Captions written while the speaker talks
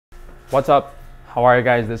What's up? How are you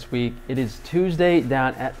guys this week? It is Tuesday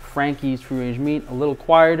down at Frankie's Free Range Meat, a little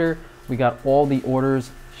quieter. We got all the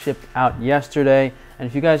orders shipped out yesterday. And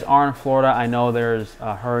if you guys are in Florida, I know there's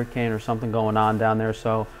a hurricane or something going on down there,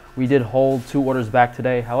 so we did hold 2 orders back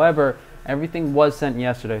today. However, everything was sent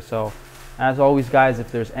yesterday. So as always, guys,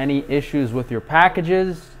 if there's any issues with your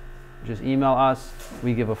packages, just email us.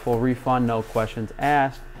 We give a full refund, no questions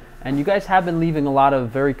asked. And you guys have been leaving a lot of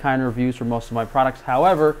very kind reviews for most of my products.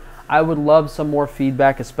 However, I would love some more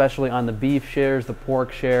feedback, especially on the beef shares, the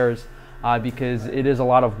pork shares, because it is a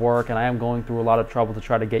lot of work and I am going through a lot of trouble to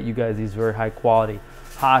try to get you guys these very high quality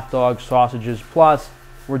hot dogs, sausages. Plus,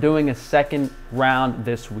 we're doing a second round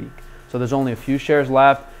this week. So there's only a few shares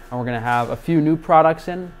left and we're gonna have a few new products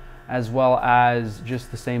in, as well as just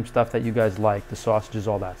the same stuff that you guys like, the sausages,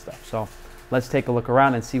 all that stuff. So let's take a look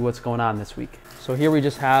around and see what's going on this week. So here we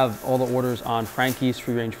just have all the orders on Frankie's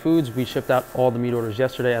Free Range Foods. We shipped out all the meat orders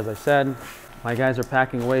yesterday, as I said. My guys are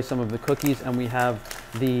packing away some of the cookies, and we have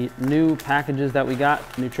the new packages that we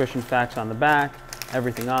got, nutrition facts on the back,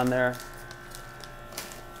 everything on there.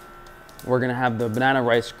 We're gonna have the banana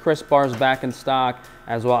rice crisp bars back in stock,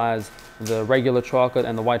 as well as the regular chocolate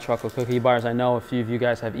and the white chocolate cookie bars. I know a few of you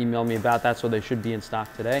guys have emailed me about that, so they should be in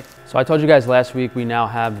stock today. So I told you guys last week we now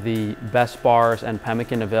have the best bars and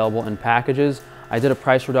pemmican available in packages. I did a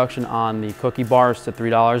price reduction on the cookie bars to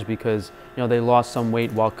 $3 because they lost some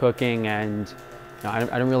weight while cooking, and I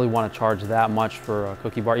didn't really want to charge that much for a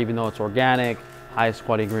cookie bar, even though it's organic, highest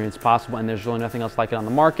quality ingredients possible, and there's really nothing else like it on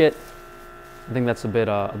the market. I think that's a bit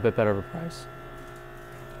better of a price.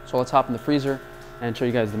 So let's hop in the freezer and show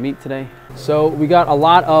you guys the meat today. So we got a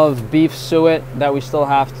lot of beef suet that we still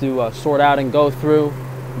have to sort out and go through,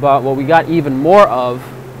 but what we got even more of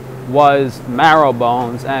was marrow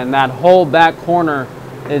bones, and that whole back corner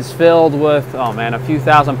is filled with, oh man, a few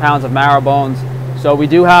thousand pounds of marrow bones. So we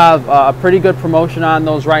do have a pretty good promotion on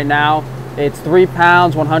those right now. It's 3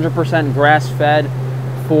 pounds, 100% grass fed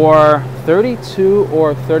for $32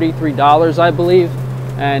 or $33, I believe.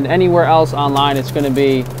 And anywhere else online, it's gonna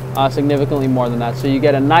be significantly more than that. So you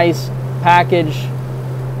get a nice package,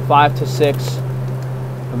 5 to 6,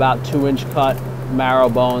 about 2-inch cut marrow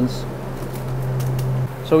bones.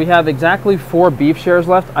 So we have exactly 4 beef shares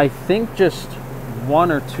left. I think just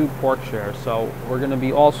 1 or 2 pork shares. So we're gonna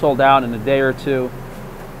be all sold out in a day or two.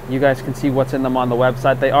 You guys can see what's in them on the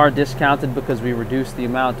website. They are discounted because we reduced the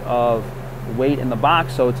amount of weight in the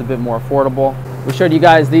box, so it's a bit more affordable. We showed you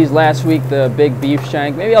guys these last week, the big beef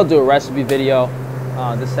shank. Maybe I'll do a recipe video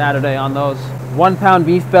this Saturday on those. 1 pound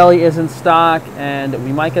beef belly is in stock, and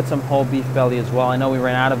we might get some whole beef belly as well. I know we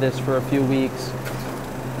ran out of this for a few weeks.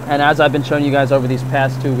 And as I've been showing you guys over these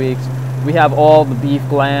past 2 weeks, we have all the beef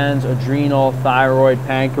glands, adrenal, thyroid,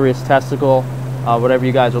 pancreas, testicle, whatever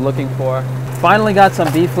you guys are looking for. Finally got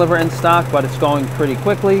some beef liver in stock, but it's going pretty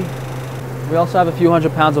quickly. We also have a few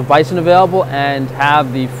hundred pounds of bison available and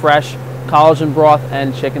have the fresh collagen broth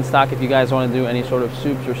and chicken stock if you guys want to do any sort of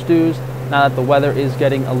soups or stews, now that the weather is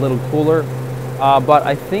getting a little cooler. But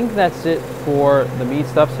I think that's it for the meat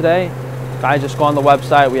stuff today. Guys, just go on the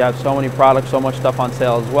website. We have so many products, so much stuff on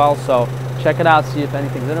sale as well. So check it out, see if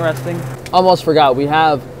anything's interesting. Almost forgot, we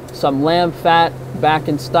have some lamb fat back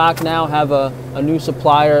in stock now. Have a new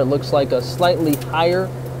supplier. It looks like a slightly higher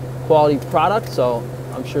quality product. So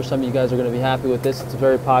I'm sure some of you guys are gonna be happy with this. It's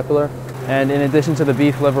very popular. And in addition to the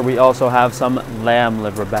beef liver, we also have some lamb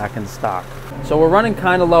liver back in stock. So we're running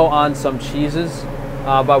kind of low on some cheeses,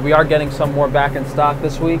 but we are getting some more back in stock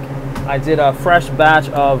this week. I did a fresh batch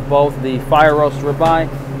of both the fire roast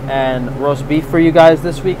ribeye and roast beef for you guys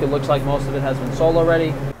this week. It looks like most of it has been sold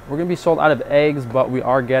already. We're gonna be sold out of eggs, but we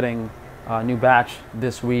are getting a new batch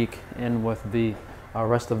this week in with the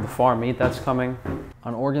rest of the farm meat that's coming.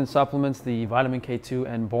 On organ supplements, the vitamin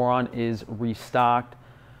K2 and boron is restocked.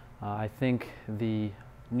 I think the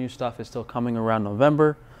new stuff is still coming around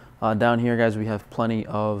November. Down here, guys, we have plenty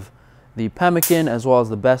of the pemmican as well as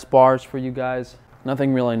the best bars for you guys.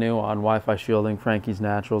 Nothing really new on Wi-Fi shielding, Frankie's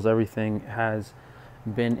Naturals. Everything has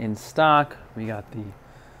been in stock. We got the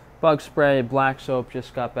bug spray, black soap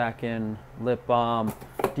just got back in, lip balm,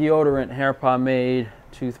 deodorant, hair pomade,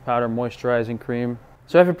 tooth powder, moisturizing cream.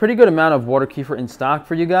 So I have a pretty good amount of water kefir in stock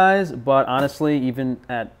for you guys, but honestly, even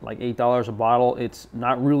at like $8 a bottle, it's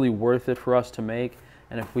not really worth it for us to make.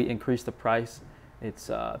 And if we increase the price,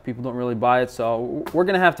 it's people don't really buy it, so we're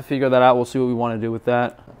gonna have to figure that out. We'll see what we want to do with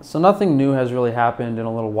that. So nothing new has really happened in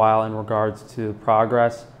a little while in regards to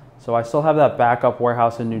progress. So I still have that backup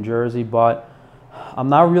warehouse in New Jersey, but I'm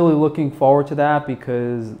not really looking forward to that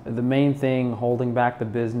because the main thing holding back the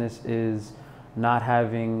business is not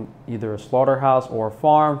having either a slaughterhouse or a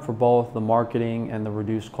farm for both the marketing and the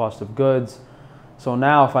reduced cost of goods. So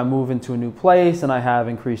now if I move into a new place and I have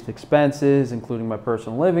increased expenses, including my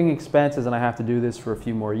personal living expenses, and I have to do this for a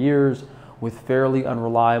few more years with fairly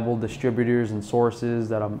unreliable distributors and sources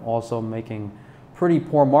that I'm also making pretty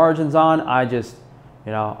poor margins on, I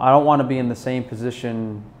don't want to be in the same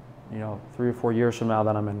position, 3 or 4 years from now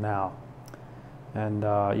that I'm in now. And,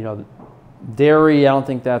 dairy, I don't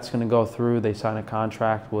think that's going to go through. They signed a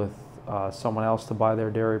contract with someone else to buy their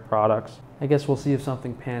dairy products. I guess we'll see if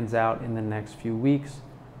something pans out in the next few weeks.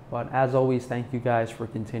 But as always, thank you guys for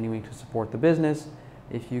continuing to support the business.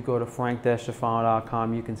 If you go to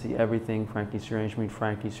frank-stefano.com, you can see everything Frankie's Free Range Meat,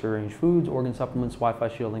 Frankie's Free Range Foods, organ supplements, Wi-Fi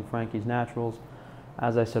shielding, Frankie's Naturals.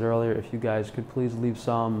 As I said earlier, if you guys could please leave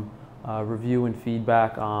some review and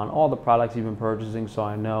feedback on all the products you've been purchasing, so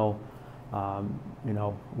I know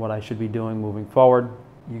what I should be doing moving forward.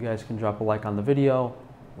 You guys can drop a like on the video,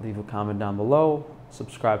 leave a comment down below,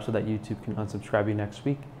 subscribe so that YouTube can unsubscribe you next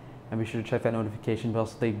week, and be sure to check that notification bell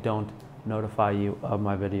so they don't notify you of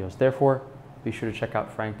my videos. Therefore, be sure to check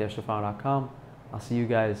out frank-stefano.com. I'll see you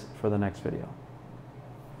guys for the next video.